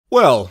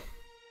Well,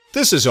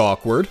 this is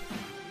awkward.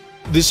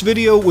 This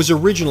video was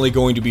originally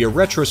going to be a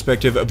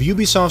retrospective of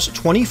Ubisoft's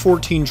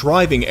 2014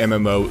 driving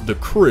MMO, The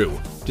Crew,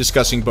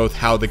 discussing both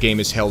how the game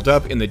has held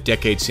up in the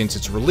decade since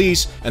its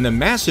release and the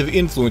massive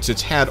influence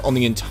it's had on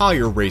the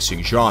entire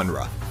racing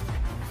genre.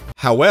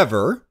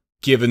 However,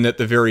 given that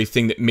the very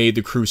thing that made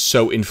The Crew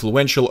so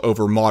influential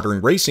over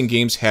modern racing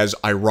games has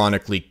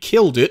ironically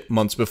killed it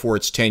months before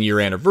its 10-year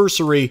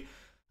anniversary,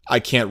 I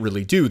can't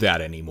really do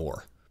that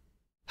anymore.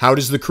 How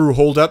does The Crew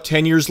hold up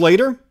 10 years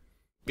later?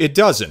 It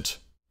doesn't,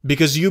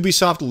 because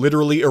Ubisoft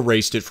literally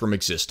erased it from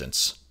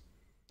existence.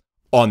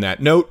 On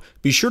that note,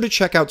 be sure to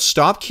check out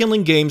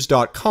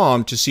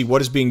StopKillingGames.com to see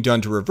what is being done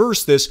to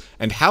reverse this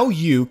and how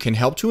you can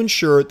help to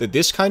ensure that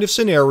this kind of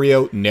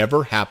scenario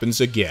never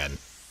happens again.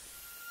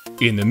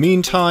 In the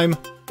meantime,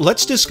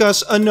 let's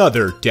discuss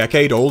another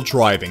decade-old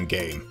driving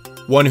game.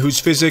 One whose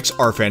physics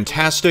are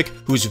fantastic,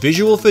 whose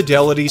visual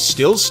fidelity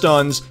still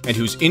stuns, and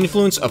whose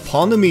influence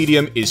upon the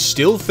medium is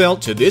still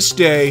felt to this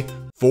day,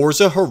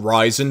 Forza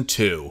Horizon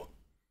 2.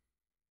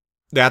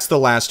 That's the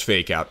last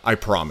fake-out, I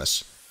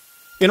promise.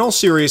 In all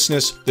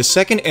seriousness, the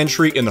second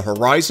entry in the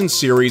Horizon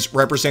series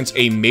represents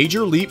a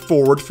major leap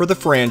forward for the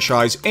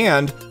franchise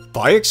and,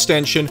 by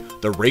extension,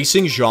 the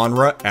racing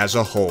genre as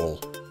a whole.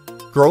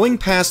 Growing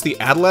past the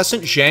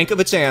adolescent jank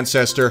of its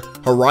ancestor,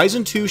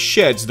 Horizon 2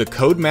 sheds the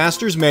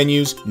Codemaster's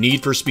menus,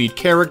 Need for Speed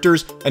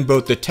characters, and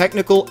both the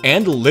technical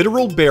and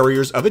literal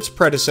barriers of its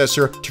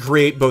predecessor to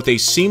create both a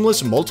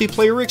seamless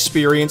multiplayer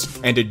experience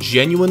and a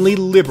genuinely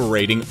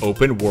liberating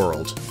open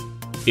world.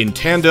 In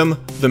tandem,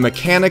 the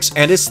mechanics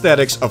and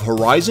aesthetics of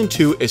Horizon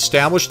 2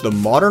 established the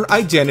modern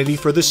identity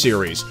for the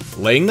series,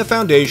 laying the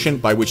foundation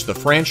by which the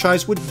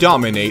franchise would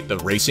dominate the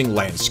racing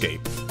landscape.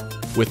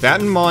 With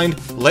that in mind,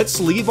 let's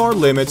leave our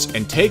limits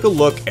and take a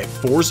look at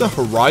Forza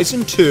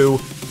Horizon 2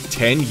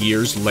 10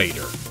 years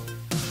later.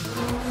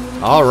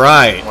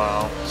 Alright,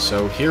 wow.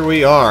 So here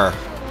we are,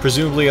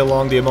 presumably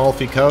along the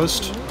Amalfi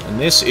Coast, and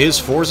this is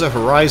Forza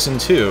Horizon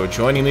 2.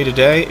 Joining me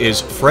today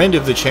is friend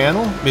of the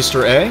channel,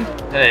 Mr. A.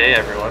 Hey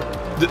everyone.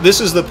 This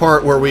is the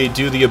part where we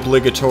do the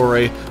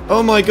obligatory,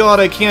 "Oh my god,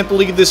 I can't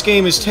believe this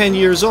game is 10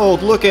 years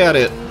old, look at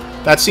it!"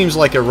 That seems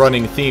like a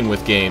running theme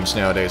with games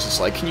nowadays. It's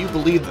like, can you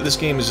believe that this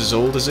game is as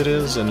old as it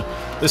is? And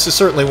this is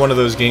certainly one of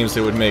those games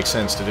that would make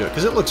sense to do it,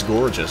 because it looks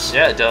gorgeous.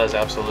 Yeah, it does,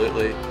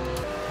 absolutely.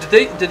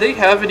 Did they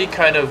have any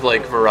kind of,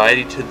 like,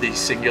 variety to the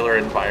singular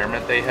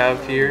environment they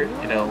have here?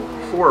 You know,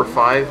 4 or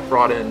 5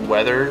 brought in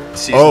weather,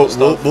 seasonal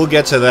stuff. We'll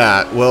get to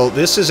that. Well,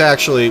 this is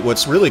actually,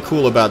 what's really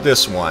cool about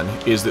this one,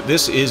 is that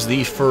this is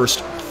the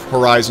first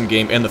Horizon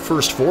game, and the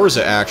first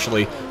Forza,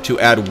 actually, to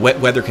add wet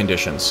weather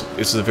conditions.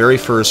 It's the very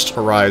first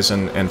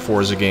Horizon and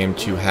Forza game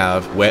to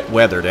have wet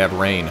weather, to have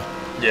rain.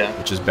 Yeah.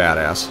 Which is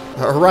badass.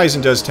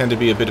 Horizon does tend to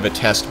be a bit of a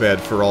test bed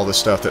for all the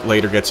stuff that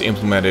later gets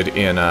implemented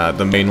in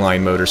the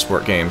mainline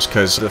motorsport games,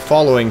 because the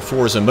following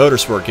Forza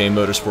Motorsport game,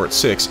 Motorsport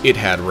 6, it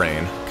had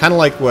rain. Kind of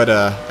like what,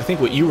 I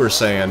think what you were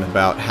saying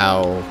about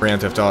how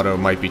Grand Theft Auto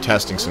might be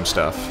testing some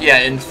stuff. Yeah,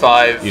 in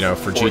 5. You know,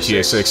 for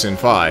GTA 6 and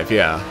 5,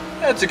 yeah.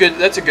 That's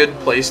a good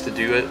place to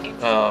do it,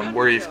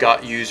 where you've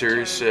got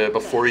users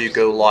before you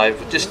go live.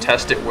 Just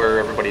test it where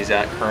everybody's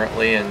at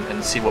currently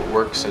and see what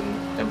works and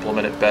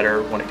implement it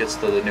better when it gets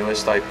to the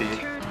newest IP.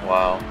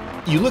 Wow.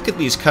 You look at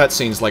these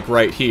cutscenes, like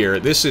right here,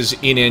 this is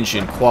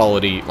in-engine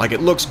quality, like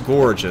it looks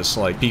gorgeous,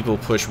 like people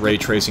push ray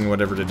tracing or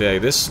whatever today.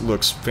 This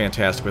looks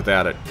fantastic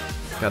without it.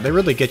 God, they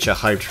really get you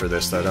hyped for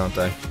this though, don't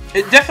they?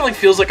 It definitely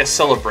feels like a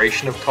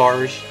celebration of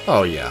cars.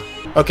 Oh yeah.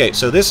 Okay,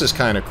 so this is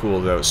kind of cool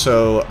though.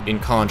 So, in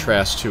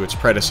contrast to its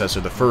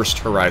predecessor, the first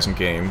Horizon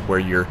game, where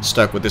you're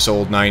stuck with this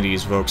old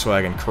 90s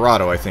Volkswagen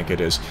Corrado, I think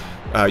it is,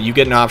 you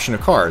get an option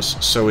of cars.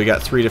 So we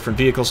got 3 different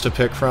vehicles to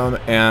pick from,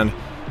 and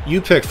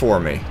you pick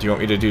for me. Do you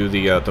want me to do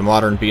the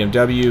modern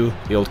BMW,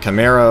 the old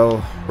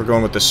Camaro? We're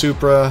going with the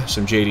Supra,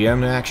 some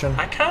JDM action?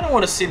 I kind of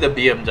want to see the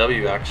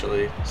BMW,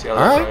 actually. See how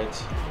that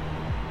rides.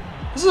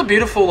 This is a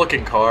beautiful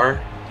looking car,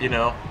 you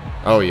know.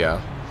 Oh yeah.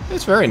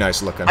 It's very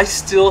nice looking. I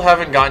still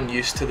haven't gotten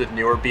used to the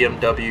newer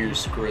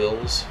BMW's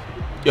grills.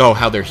 Oh,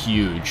 how they're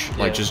huge.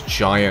 Yeah. Like just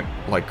giant,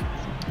 like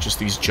just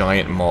these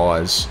giant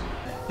maws.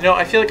 You know,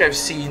 I feel like I've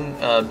seen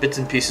bits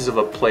and pieces of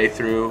a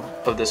playthrough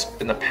of this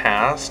in the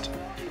past,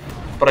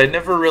 but I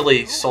never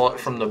really saw it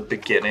from the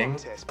beginning.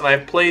 And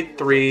I've played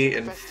 3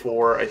 and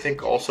 4, I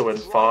think also in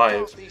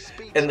 5.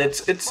 And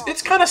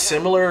it's kind of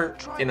similar,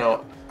 you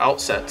know,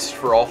 outsets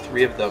for all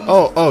 3 of them.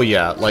 Oh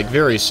yeah, like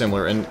very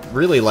similar, and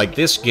really like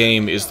this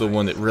game is the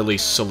one that really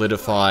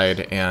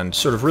solidified and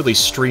sort of really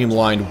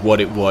streamlined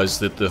what it was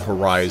that the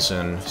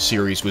Horizon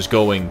series was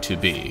going to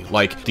be.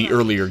 Like the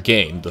earlier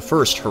game, the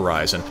first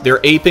Horizon.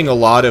 They're aping a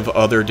lot of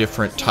other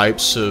different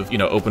types of, you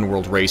know, open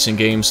world racing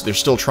games. They're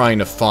still trying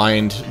to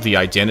find the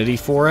identity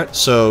for for it.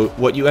 So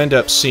what you end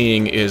up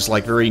seeing is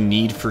like very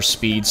Need for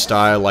Speed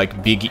style,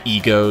 like big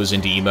egos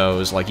and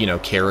emos, like, you know,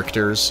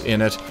 characters in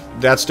it.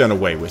 That's done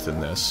away with in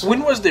this.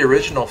 When was the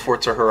original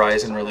Forza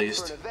Horizon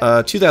released?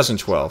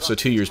 2012, so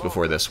 2 years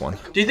before this one.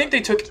 Do you think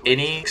they took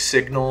any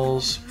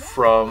signals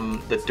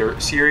from the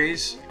Dirt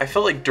series? I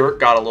felt like Dirt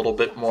got a little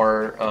bit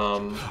more,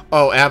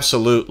 Oh,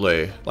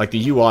 absolutely. Like,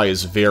 the UI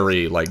is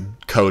very, like,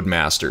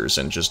 Codemasters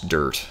and just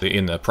Dirt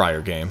in the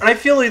prior game. And I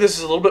feel like this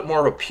is a little bit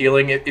more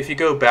appealing if you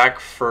go back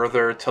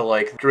further to,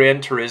 like,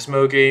 Gran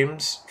Turismo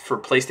games for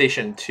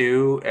PlayStation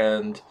 2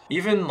 and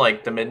even,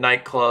 like, the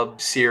Midnight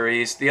Club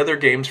series, the other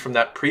games from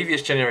that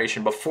previous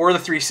generation before the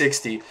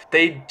 360,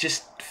 they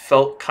just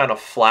felt kind of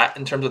flat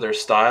in terms of their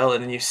style.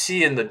 And then you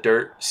see in the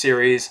Dirt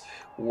series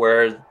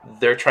where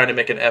they're trying to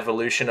make an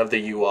evolution of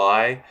the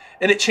UI,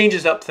 and it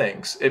changes up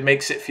things. It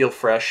makes it feel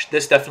fresh.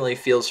 This definitely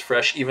feels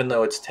fresh, even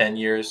though it's 10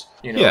 years,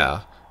 you know?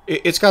 Yeah.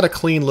 It's got a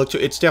clean look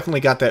to it. It's definitely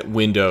got that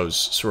Windows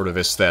sort of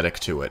aesthetic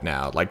to it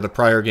now. Like, the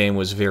prior game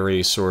was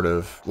very sort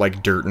of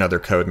like Dirt and other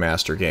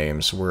Codemaster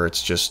games, where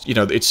it's just, you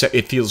know,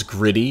 it feels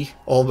gritty,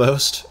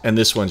 almost, and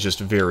this one's just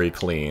very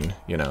clean.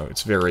 You know,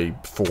 it's very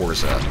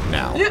Forza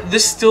now. Yeah,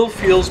 this still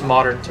feels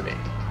modern to me.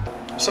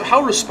 So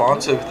how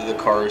responsive do the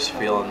cars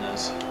feel in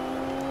this?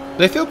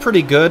 They feel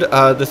pretty good.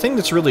 The thing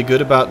that's really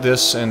good about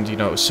this, and, you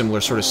know,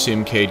 similar sort of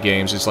Simcade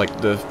games, is like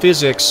the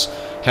physics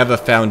have a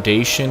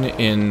foundation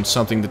in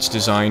something that's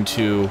designed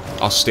to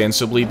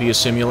ostensibly be a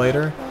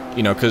simulator.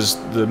 You know, because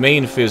the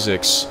main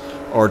physics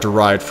are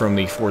derived from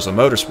the Forza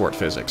Motorsport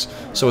physics.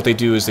 So what they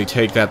do is they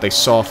take that, they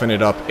soften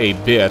it up a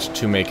bit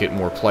to make it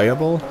more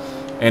playable,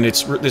 and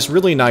it's this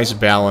really nice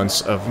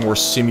balance of more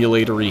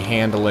simulatory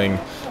handling,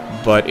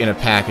 but in a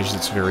package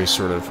that's very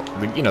sort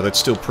of, you know, that's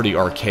still pretty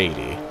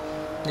arcadey.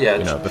 Yeah,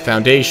 you know, the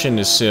foundation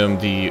is sim,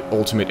 the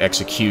ultimate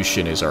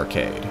execution is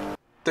arcade.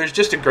 There's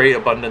just a great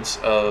abundance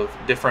of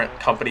different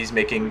companies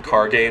making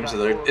car games,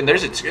 and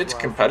it's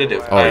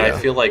competitive. Oh, yeah. I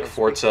feel like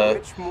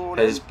Forza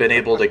has been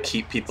able to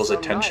keep people's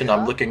attention.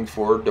 I'm looking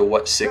forward to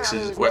what 6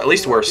 is, well, at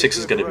least where 6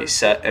 is going to be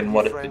set and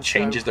what the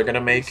changes they're going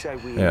to make.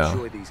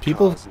 Yeah,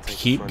 people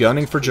keep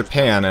gunning for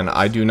Japan, and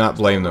I do not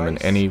blame them in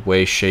any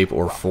way, shape,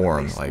 or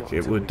form. Like,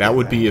 that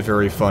would be a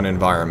very fun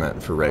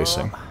environment for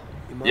racing.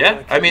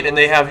 Yeah, I mean, and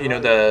they have, you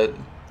know,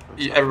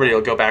 everybody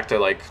will go back to,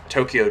 like,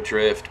 Tokyo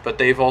Drift, but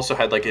they've also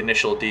had, like,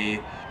 Initial D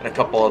and a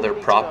couple other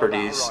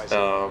properties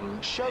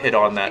hit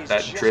on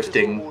that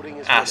drifting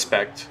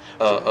aspect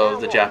of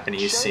the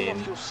Japanese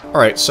scene.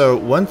 Alright, so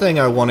one thing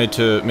I wanted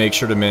to make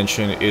sure to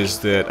mention is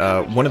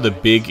that one of the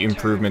big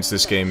improvements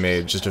this game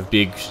made, just a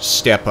big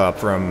step up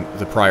from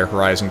the prior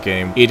Horizon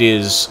game, it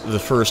is the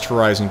first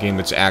Horizon game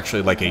that's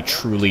actually like a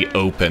truly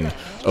open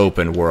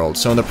world.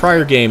 So in the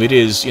prior game, it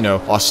is, you know,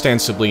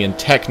 ostensibly and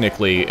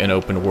technically an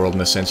open world in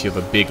the sense you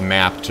have a big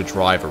map to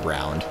drive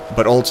around.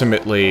 But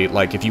ultimately,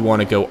 like, if you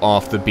want to go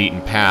off the beaten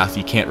path,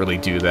 you can't really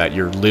do that.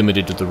 You're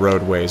limited to the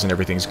roadways and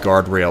everything's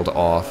guardrailed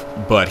off.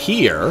 But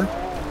here,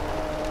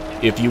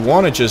 if you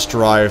want to just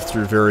drive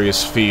through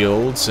various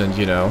fields and,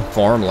 you know,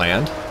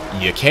 farmland,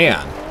 you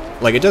can.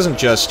 Like, it doesn't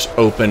just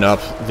open up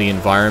the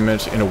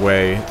environment in a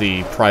way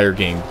the prior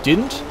game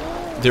didn't.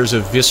 There's a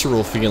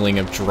visceral feeling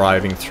of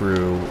driving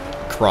through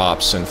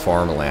crops and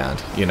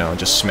farmland, you know,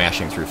 just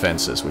smashing through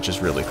fences, which is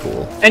really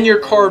cool. And your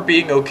car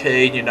being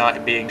okay, and you're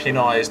not being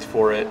penalized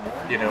for it,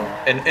 you know.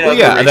 And well,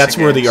 yeah, and that's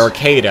where the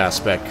arcade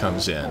aspect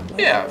comes in.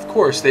 Yeah, of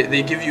course.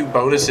 They give you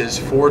bonuses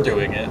for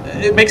doing it.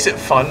 It makes it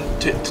fun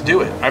to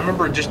do it. I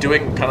remember just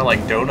doing kind of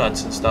like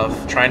donuts and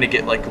stuff, trying to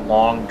get like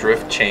long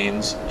drift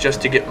chains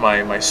just to get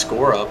my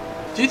score up.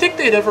 Do you think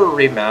they'd ever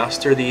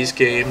remaster these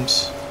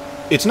games?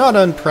 It's not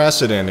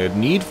unprecedented.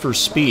 Need for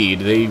Speed,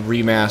 they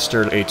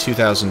remastered a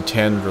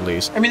 2010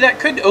 release. I mean, that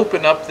could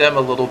open up them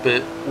a little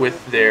bit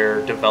with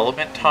their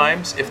development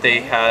times if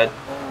they had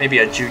maybe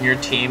a junior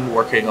team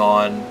working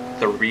on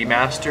the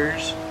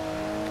remasters.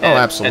 Oh,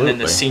 absolutely. And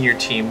then the senior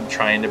team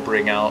trying to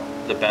bring out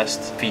the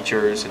best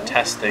features and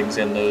test things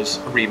in those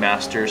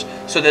remasters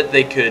so that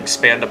they could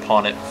expand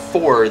upon it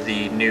for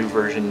the new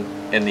version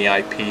in the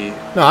IP.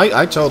 No,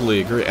 I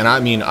totally agree. And I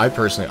mean, I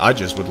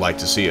just would like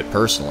to see it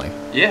personally.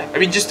 Yeah, I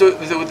mean, just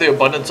with the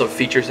abundance of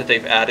features that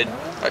they've added,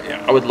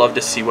 I would love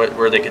to see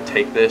where they could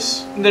take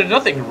this. And there's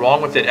nothing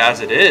wrong with it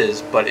as it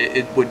is, but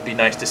it would be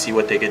nice to see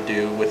what they could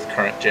do with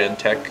current gen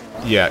tech.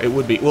 Yeah, it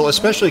would be. Well,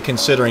 especially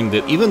considering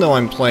that even though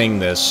I'm playing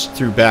this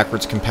through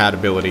backwards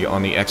compatibility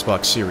on the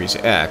Xbox Series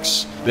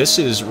X, this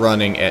is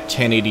running at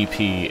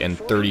 1080p and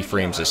 30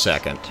 frames a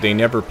second. They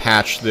never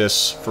patched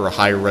this for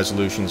higher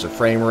resolutions of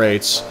frame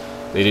rates.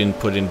 They didn't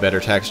put in better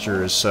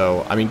textures,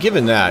 so, I mean,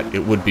 given that, it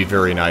would be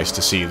very nice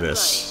to see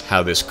this,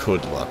 how this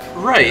could look.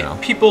 Right. You know?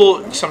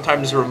 People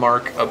sometimes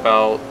remark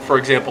about, for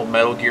example,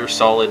 Metal Gear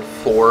Solid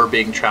 4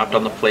 being trapped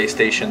on the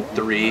PlayStation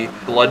 3,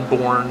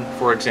 Bloodborne,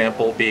 for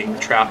example, being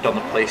trapped on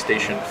the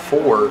PlayStation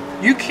 4.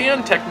 You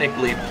can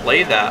technically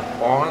play that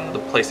on the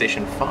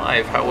PlayStation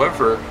 5,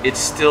 however, it's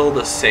still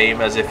the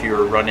same as if you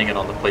were running it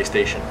on the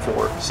PlayStation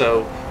 4.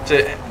 So,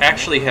 to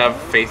actually have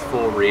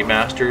faithful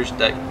remasters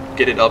that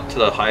get it up to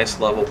the highest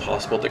level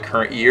possible the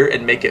current year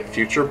and make it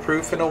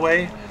future-proof in a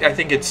way. I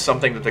think it's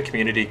something that the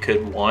community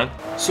could want.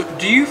 So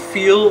do you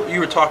feel, you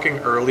were talking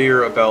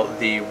earlier about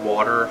the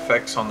water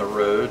effects on the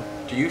road,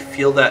 do you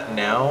feel that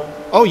now?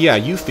 Oh yeah,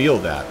 you feel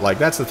that. Like,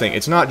 that's the thing.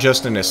 It's not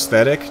just an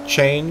aesthetic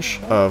change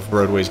of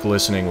roadways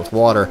glistening with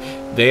water.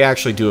 They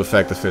actually do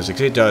affect the physics.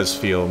 It does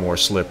feel more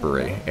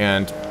slippery.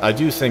 And I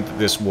do think that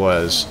this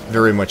was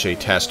very much a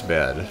test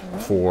bed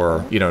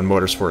for, you know, in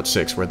Motorsport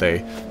 6, where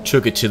they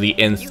took it to the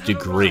nth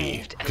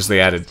degree, because they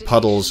added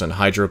puddles and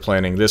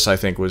hydroplaning. This, I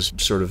think, was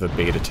sort of a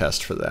beta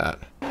test for that.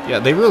 Yeah,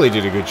 they really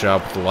did a good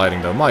job with the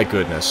lighting, though. My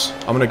goodness.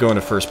 I'm gonna go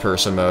into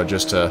first-person mode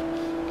just to...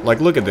 Like,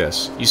 look at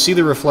this. You see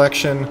the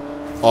reflection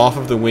off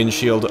of the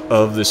windshield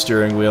of the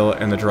steering wheel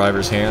and the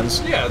driver's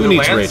hands? Yeah, who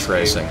needs ray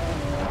tracing?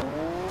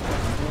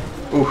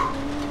 Ooh.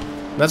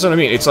 That's what I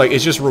mean. It's like,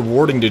 it's just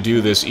rewarding to do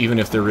this, even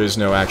if there is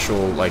no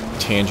actual, like,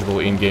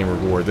 tangible in-game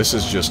reward. This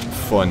is just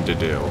fun to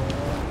do.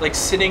 Like,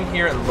 sitting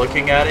here and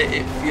looking at it,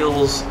 it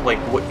feels like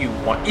what you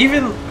want.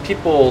 Even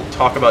people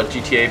talk about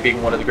GTA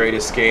being one of the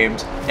greatest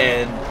games,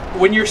 and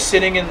when you're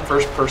sitting in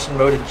first-person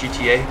mode in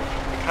GTA,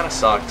 it kind of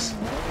sucks.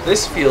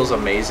 This feels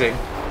amazing,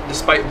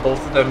 despite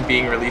both of them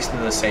being released in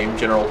the same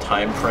general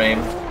time frame.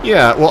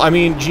 Yeah, well, I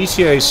mean,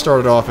 GTA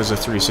started off as a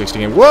 360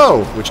 game,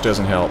 whoa, which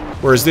doesn't help.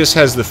 Whereas this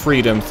has the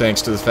freedom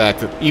thanks to the fact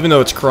that even though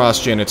it's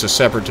cross-gen, it's a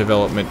separate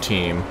development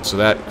team, so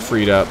that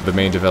freed up the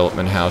main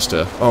development house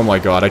to, oh my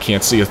god, I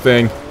can't see a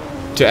thing,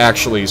 to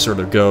actually sort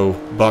of go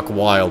buck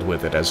wild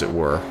with it, as it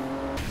were.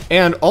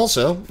 And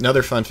also,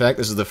 another fun fact,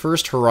 this is the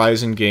first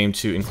Horizon game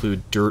to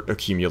include dirt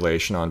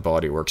accumulation on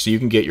bodywork, so you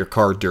can get your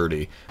car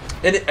dirty.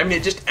 And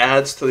it just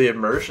adds to the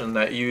immersion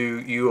that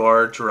you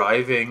are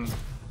driving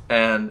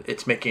and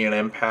it's making an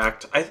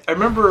impact. I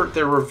remember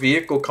there were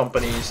vehicle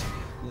companies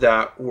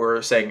that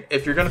were saying,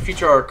 if you're going to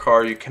feature our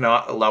car, you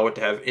cannot allow it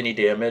to have any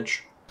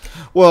damage.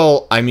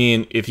 Well, I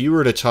mean, if you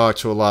were to talk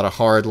to a lot of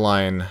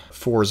hardline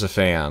Forza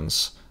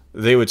fans,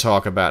 they would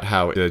talk about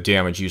how the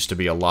damage used to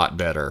be a lot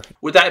better.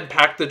 Would that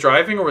impact the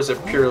driving, or was it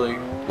purely...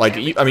 Like,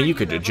 I mean, you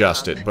could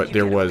adjust it, but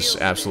there was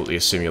absolutely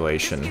a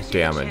simulation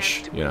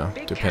damage, you know,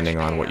 depending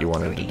on what you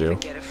wanted to do.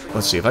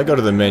 Let's see, if I go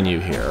to the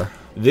menu here,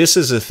 this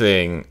is a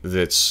thing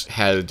that's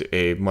had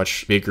a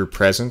much bigger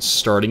presence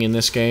starting in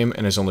this game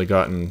and has only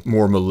gotten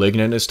more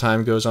malignant as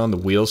time goes on, the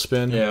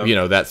Wheelspin. Yeah. You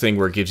know, that thing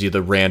where it gives you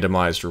the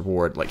randomized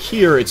reward. Like,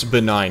 here, it's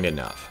benign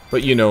enough.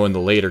 But, you know, in the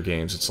later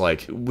games, it's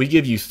like, we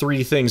give you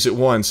 3 things at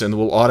once and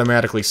we'll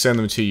automatically send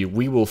them to you.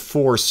 We will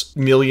force $1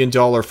 million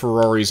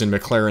Ferraris and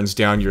McLarens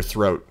down your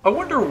throat. I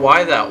wonder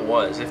why that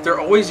was. If they're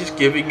always just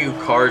giving you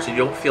cars and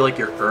you don't feel like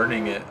you're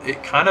earning it,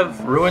 it kind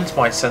of ruins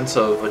my sense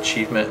of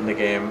achievement in the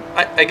game.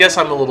 I guess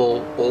I'm a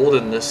little old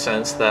in this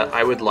sense that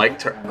I would like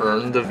to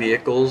earn the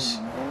vehicles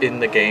in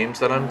the games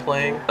that I'm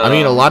playing. I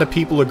mean, a lot of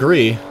people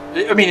agree.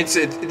 I mean,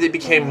 it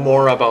became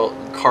more about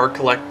car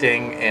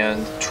collecting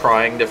and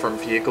trying different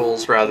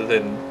vehicles rather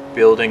than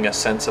building a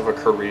sense of a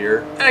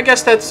career. And I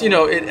guess that's, you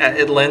know,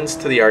 it lends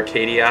to the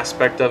arcadey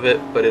aspect of it,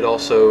 but it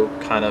also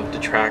kind of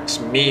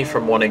detracts me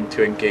from wanting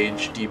to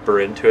engage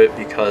deeper into it,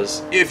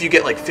 because if you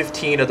get like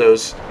 15 of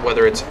those,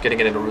 whether it's getting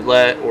it in a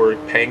roulette or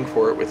paying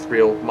for it with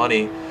real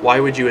money, why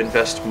would you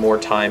invest more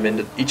time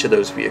into each of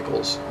those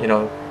vehicles, you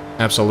know?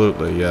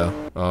 Absolutely, yeah.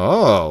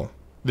 Oh,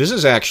 this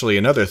is actually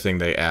another thing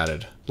they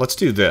added. Let's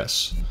do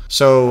this.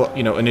 So,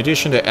 you know, in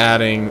addition to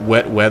adding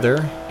wet weather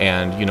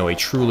and, you know, a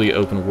truly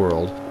open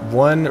world,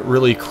 one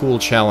really cool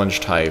challenge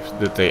type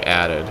that they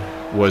added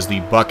was the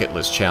bucket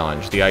list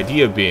challenge. The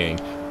idea being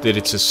that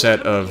it's a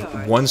set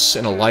of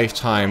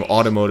once-in-a-lifetime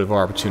automotive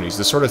opportunities,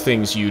 the sort of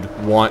things you'd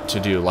want to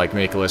do, like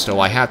make a list, oh,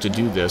 I have to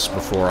do this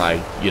before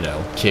I, you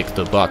know, kick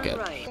the bucket.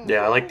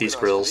 Yeah, I like these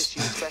grills.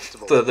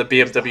 the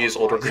BMW's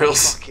older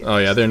grills. Oh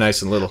yeah, they're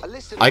nice and little.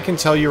 I can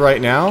tell you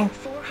right now,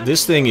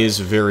 this thing is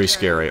very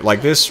scary.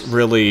 Like, this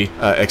really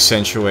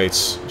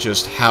accentuates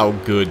just how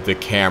good the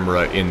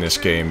camera in this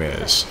game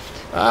is.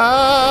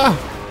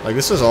 Like,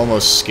 this is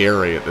almost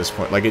scary at this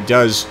point. Like, it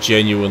does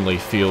genuinely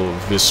feel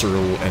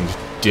visceral and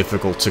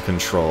difficult to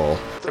control.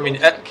 I mean,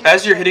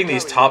 as you're hitting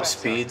these top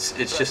speeds,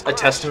 it's just a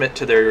testament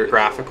to their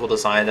graphical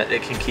design that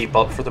it can keep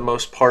up for the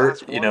most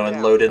part, you know,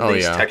 and load in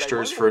these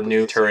textures for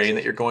new terrain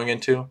that you're going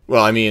into.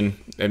 Well, I mean,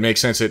 it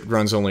makes sense it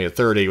runs only at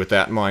 30 with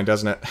that in mind,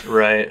 doesn't it?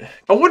 Right.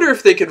 I wonder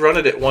if they could run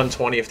it at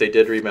 120 if they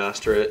did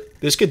remaster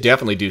it. This could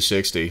definitely do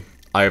 60.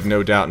 I have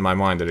no doubt in my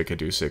mind that it could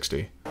do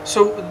 60.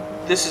 So,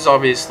 this is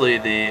obviously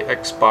the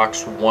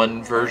Xbox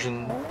One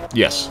version.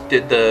 Yes.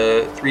 Did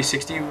the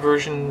 360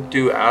 version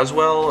do as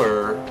well,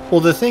 or? Well,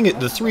 the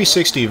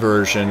 360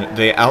 version,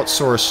 they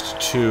outsourced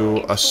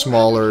to a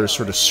smaller,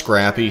 sort of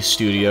scrappy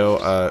studio,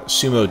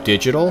 Sumo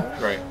Digital.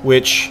 Right.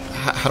 Which,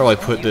 how do I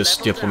put this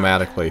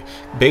diplomatically?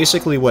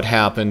 Basically what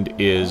happened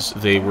is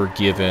they were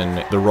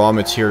given the raw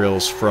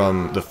materials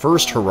from the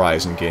first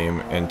Horizon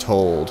game and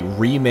told,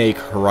 remake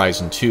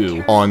Horizon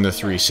 2 on the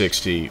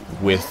 360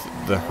 with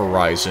the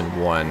Horizon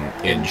 1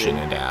 engine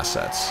and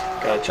assets.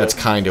 Gotcha. That's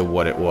kind of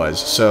what it was.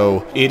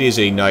 So it is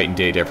a night and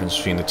day difference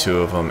between the two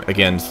of them.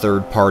 Again,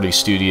 third-party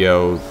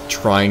studio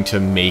trying to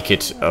make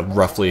it a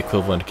roughly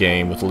equivalent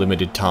game with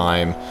limited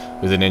time,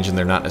 with an engine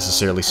they're not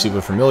necessarily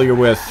super familiar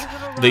with.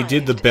 They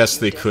did the best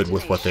they could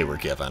with what they were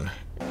given.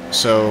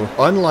 So,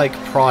 unlike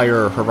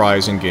prior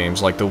Horizon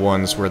games, like the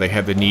ones where they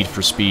had the Need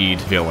for Speed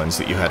villains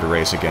that you had to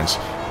race against,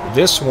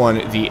 this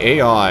one, the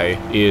AI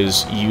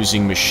is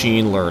using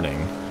machine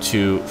learning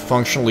to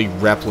functionally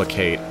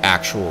replicate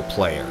actual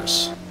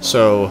players.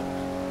 So,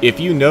 if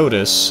you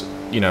notice,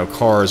 you know,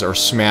 cars are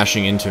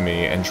smashing into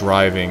me and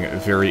driving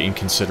very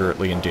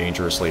inconsiderately and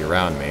dangerously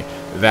around me,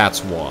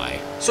 that's why.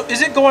 So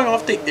is it going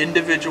off the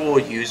individual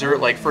user?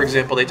 Like, for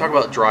example, they talk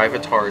about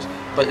Drivatars,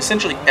 but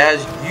essentially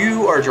as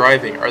you are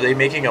driving, are they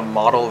making a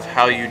model of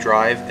how you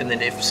drive? And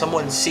then if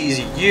someone sees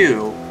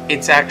you,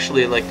 it's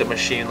actually like the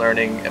machine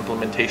learning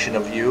implementation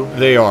of you?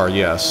 They are,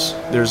 yes.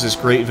 There's this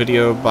great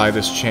video by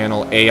this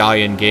channel, AI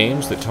in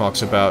Games, that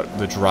talks about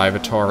the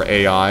Drivatar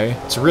AI.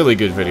 It's a really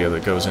good video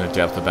that goes into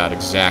depth about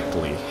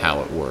exactly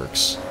how it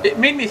works. It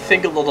made me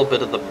think a little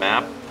bit of the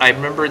map. I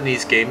remember in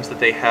these games that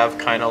they have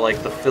kind of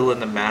like the fill in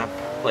the map.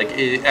 Like,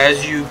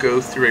 as you go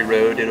through a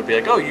road, it'll be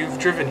like, oh, you've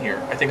driven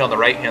here. I think on the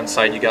right-hand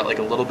side, you got like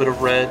a little bit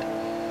of red,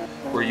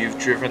 where you've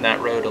driven that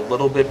road a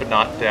little bit, but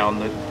not down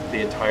the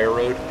entire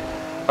road.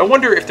 I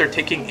wonder if they're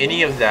taking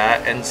any of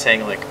that and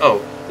saying like, oh,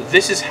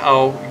 this is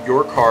how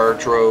your car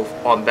drove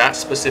on that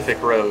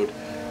specific road.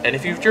 And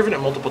if you've driven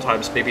it multiple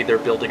times, maybe they're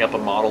building up a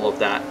model of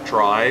that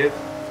drive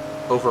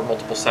over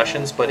multiple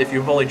sessions. But if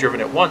you've only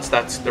driven it once,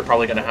 they're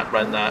probably going to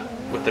run that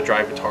with the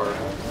Drivatar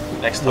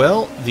next time.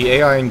 Well, the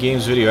AI in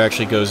Games video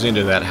actually goes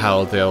into that,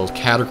 how they'll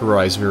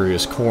categorize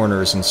various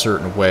corners in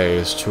certain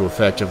ways to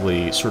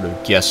effectively sort of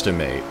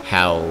guesstimate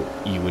how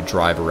you would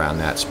drive around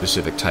that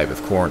specific type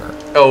of corner.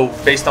 Oh,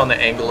 based on the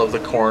angle of the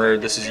corner,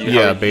 this is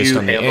yeah, based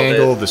on the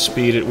angle, the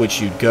speed at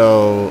which you'd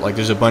go. Like,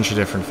 there's a bunch of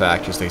different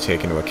factors they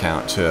take into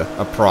account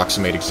to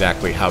approximate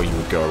exactly how you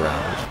would go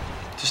around it.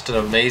 Just an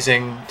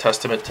amazing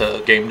testament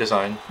to game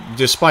design.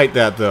 Despite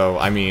that, though,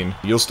 I mean,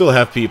 you'll still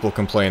have people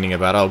complaining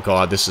about, oh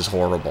god, this is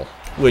horrible.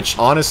 Which,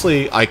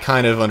 honestly, I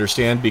kind of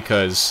understand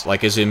because,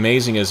 like, as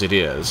amazing as it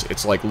is,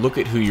 it's like, look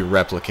at who you're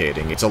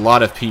replicating. It's a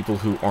lot of people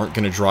who aren't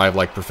going to drive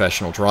like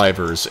professional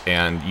drivers,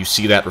 and you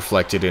see that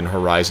reflected in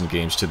Horizon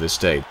games to this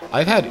day.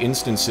 I've had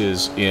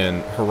instances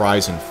in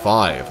Horizon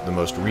 5, the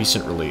most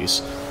recent release,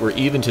 where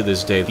even to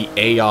this day, the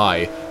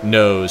AI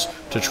knows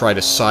to try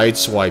to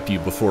sideswipe you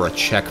before a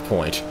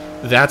checkpoint.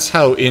 That's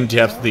how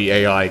in-depth the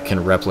AI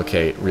can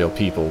replicate real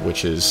people,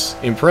 which is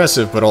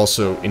impressive but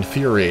also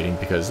infuriating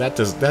because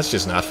that's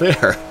just not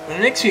fair. It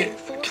makes me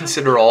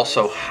consider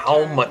also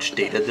how much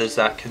data does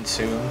that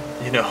consume.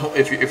 You know,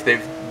 if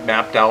they've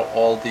mapped out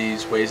all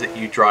these ways that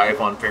you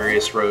drive on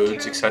various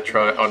roads,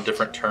 etc., on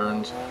different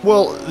turns.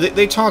 Well,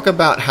 they talk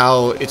about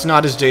how it's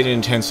not as data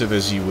intensive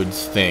as you would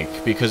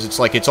think, because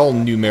it's all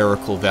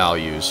numerical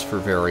values for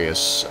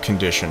various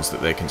conditions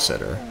that they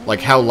consider.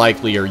 Like, how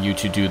likely are you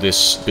to do this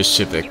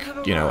specific,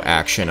 you know,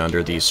 action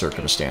under these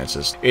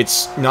circumstances?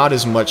 It's not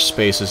as much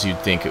space as you'd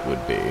think it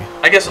would be.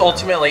 I guess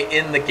ultimately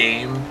in the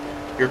game,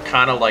 you're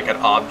kind of like an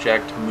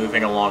object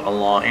moving along a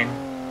line,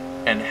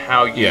 and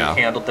how you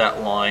handled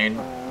that line,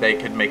 they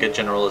could make a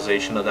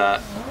generalization of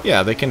that.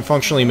 Yeah, they can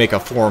functionally make a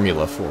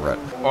formula for it.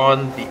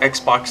 On the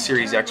Xbox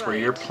Series X, where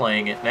you're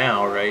playing it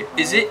now, right?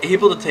 Is it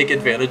able to take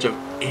advantage of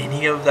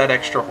any of that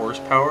extra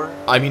horsepower?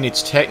 I mean,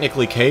 it's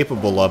technically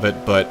capable of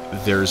it, but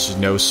there's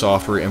no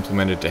software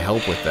implemented to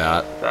help with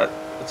that.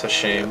 That's a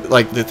shame.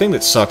 Like, the thing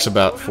that sucks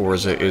about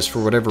Forza is,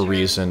 for whatever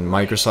reason,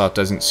 Microsoft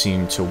doesn't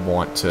seem to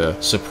want to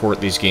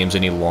support these games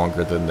any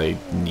longer than they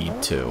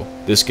need to.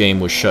 This game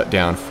was shut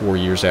down 4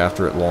 years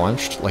after it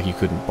launched, like you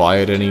couldn't buy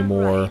it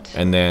anymore,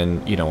 and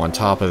then, you know, on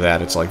top of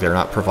that, it's like they're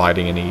not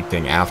providing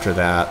anything after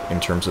that in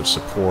terms of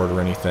support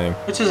or anything.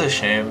 Which is a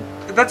shame.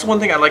 That's one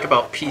thing I like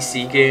about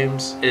PC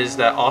games, is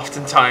that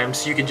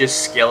oftentimes you can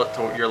just scale it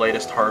to your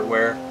latest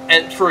hardware.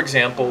 And for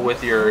example,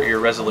 with your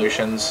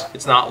resolutions,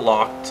 it's not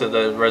locked to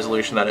the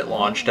resolution that it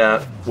launched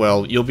at.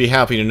 Well, you'll be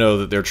happy to know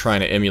that they're trying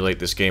to emulate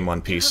this game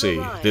on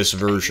PC, this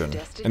version.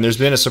 And there's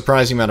been a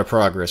surprising amount of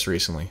progress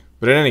recently.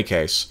 But in any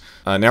case,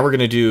 now we're going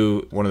to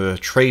do one of the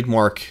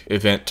trademark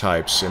event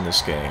types in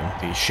this game,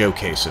 the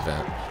showcase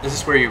event. Is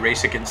this where you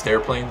race against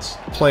airplanes?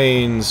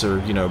 Planes, or,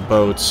 you know,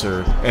 boats,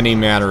 or any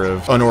manner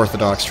of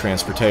unorthodox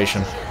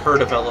transportation.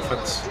 Herd of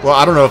elephants. Well,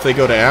 I don't know if they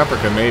go to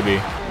Africa, maybe.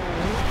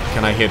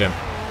 Can I hit him?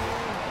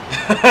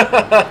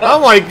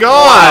 Oh my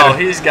god! Wow,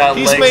 he's got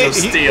legs of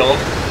steel.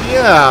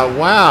 Yeah,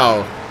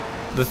 wow.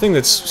 The thing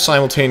that's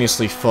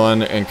simultaneously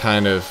fun and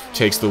kind of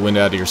takes the wind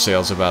out of your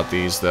sails about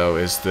these, though,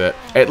 is that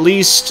at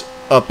least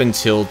up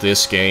until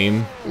this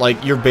game,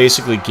 like, you're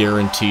basically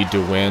guaranteed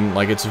to win.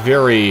 Like, it's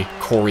very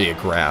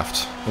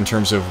choreographed in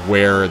terms of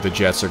where the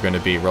jets are going to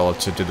be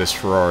relative to this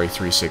Ferrari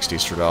 360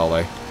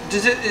 Stradale.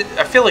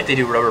 I feel like they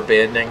do rubber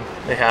banding.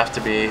 They have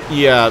to be.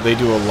 Yeah, they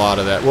do a lot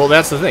of that. Well,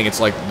 that's the thing. It's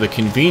like the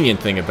convenient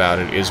thing about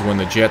it is when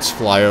the jets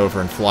fly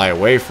over and fly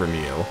away from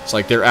you, it's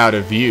like they're out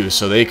of view,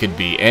 so they could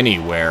be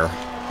anywhere.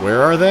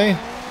 Where are they?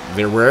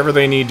 They're wherever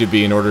they need to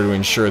be in order to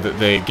ensure that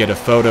they get a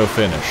photo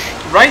finish.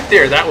 Right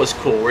there, that was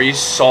cool, where you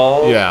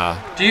saw...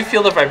 Yeah. Do you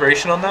feel the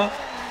vibration on that?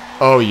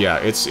 Oh yeah,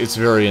 it's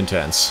very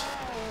intense.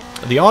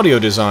 The audio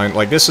design,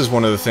 like, this is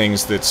one of the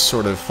things that's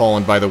sort of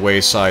fallen by the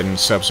wayside in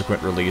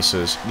subsequent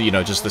releases. You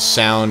know, just the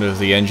sound of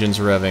the engines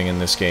revving in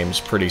this game is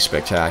pretty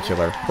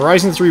spectacular.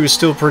 Horizon 3 was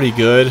still pretty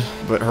good,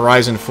 but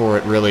Horizon 4,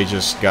 it really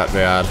just got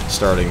bad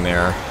starting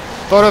there.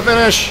 Photo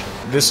finish!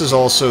 This is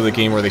also the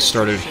game where they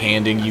started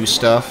handing you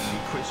stuff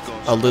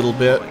a little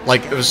bit.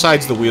 Like,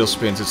 besides the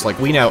Wheelspins, it's like,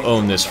 we now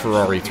own this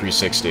Ferrari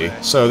 360.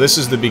 So this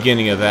is the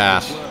beginning of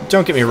that.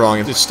 Don't get me wrong,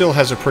 it still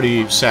has a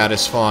pretty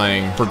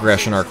satisfying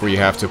progression arc where you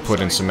have to put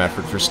in some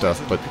effort for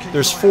stuff, but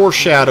there's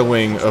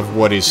foreshadowing of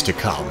what is to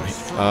come.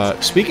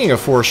 Speaking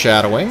of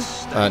foreshadowing,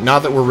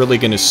 not that we're really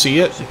going to see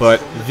it,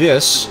 but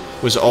this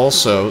was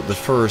also the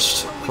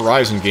first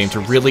Horizon game to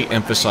really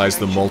emphasize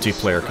the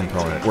multiplayer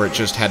component, where it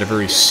just had a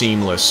very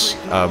seamless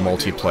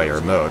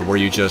multiplayer mode, where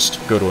you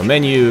just go to a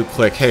menu,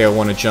 click, hey, I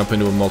want to jump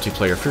into a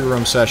multiplayer free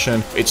roam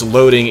session, it's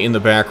loading in the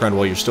background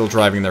while you're still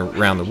driving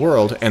around the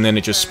world, and then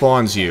it just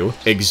spawns you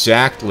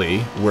exactly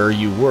where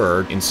you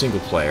were in single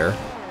player.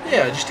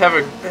 Yeah, just have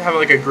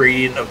like a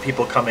gradient of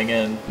people coming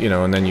in. You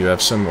know, and then you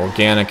have some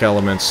organic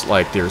elements,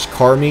 like there's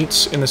car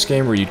meets in this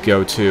game where you'd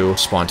go to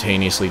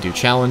spontaneously do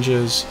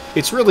challenges.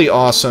 It's really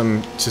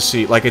awesome to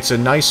see, like, it's a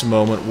nice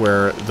moment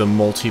where the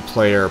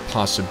multiplayer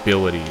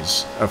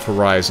possibilities of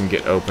Horizon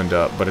get opened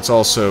up, but it's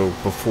also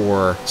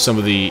before some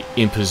of the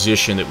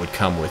imposition that would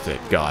come with it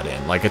got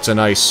in. Like, it's a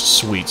nice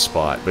sweet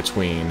spot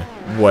between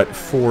what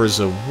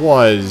Forza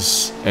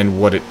was and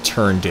what it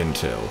turned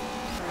into.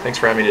 Thanks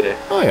for having me today.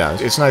 Oh yeah,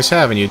 it's nice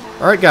having you.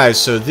 Alright guys,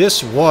 so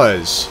this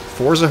was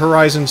Forza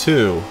Horizon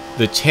 2,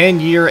 the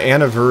 10-year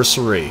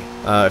anniversary.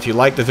 If you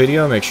liked the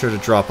video, make sure to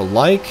drop a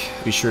like,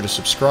 be sure to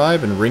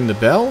subscribe and ring the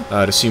bell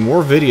to see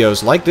more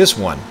videos like this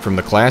one from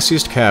the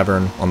classiest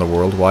cavern on the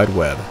World Wide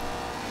Web.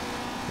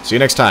 See you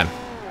next time.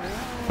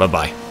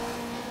 Bye-bye.